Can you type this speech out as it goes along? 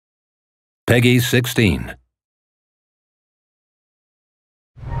Peggy 16.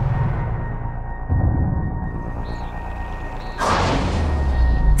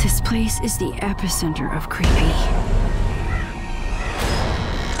 This place is the epicenter of creepy.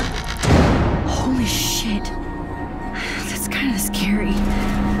 Holy shit. That's kind of scary.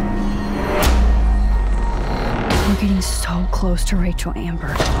 We're getting so close to Rachel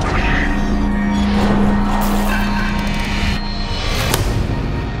Amber.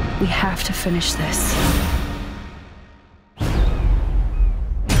 We have to finish this.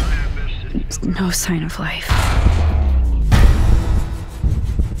 There's no sign of life.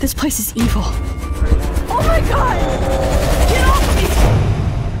 This place is evil. Oh my God! Get off me!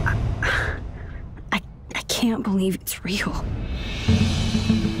 I can't believe it's real.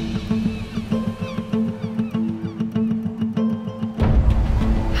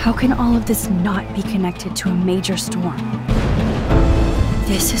 How can all of this not be connected to a major storm?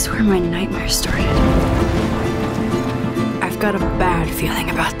 This is where my nightmare started. I've got a bad feeling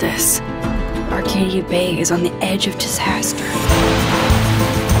about this. Arcadia Bay is on the edge of disaster.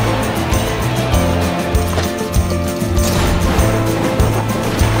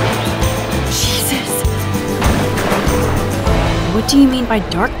 Jesus! What do you mean by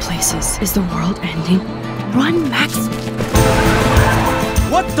dark places? Is the world ending? Run, Max!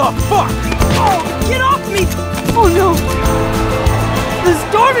 What the fuck? Oh, get off me! Oh no! The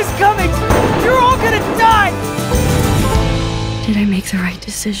storm is coming! You're all gonna die! Did I make the right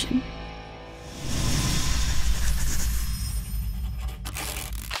decision?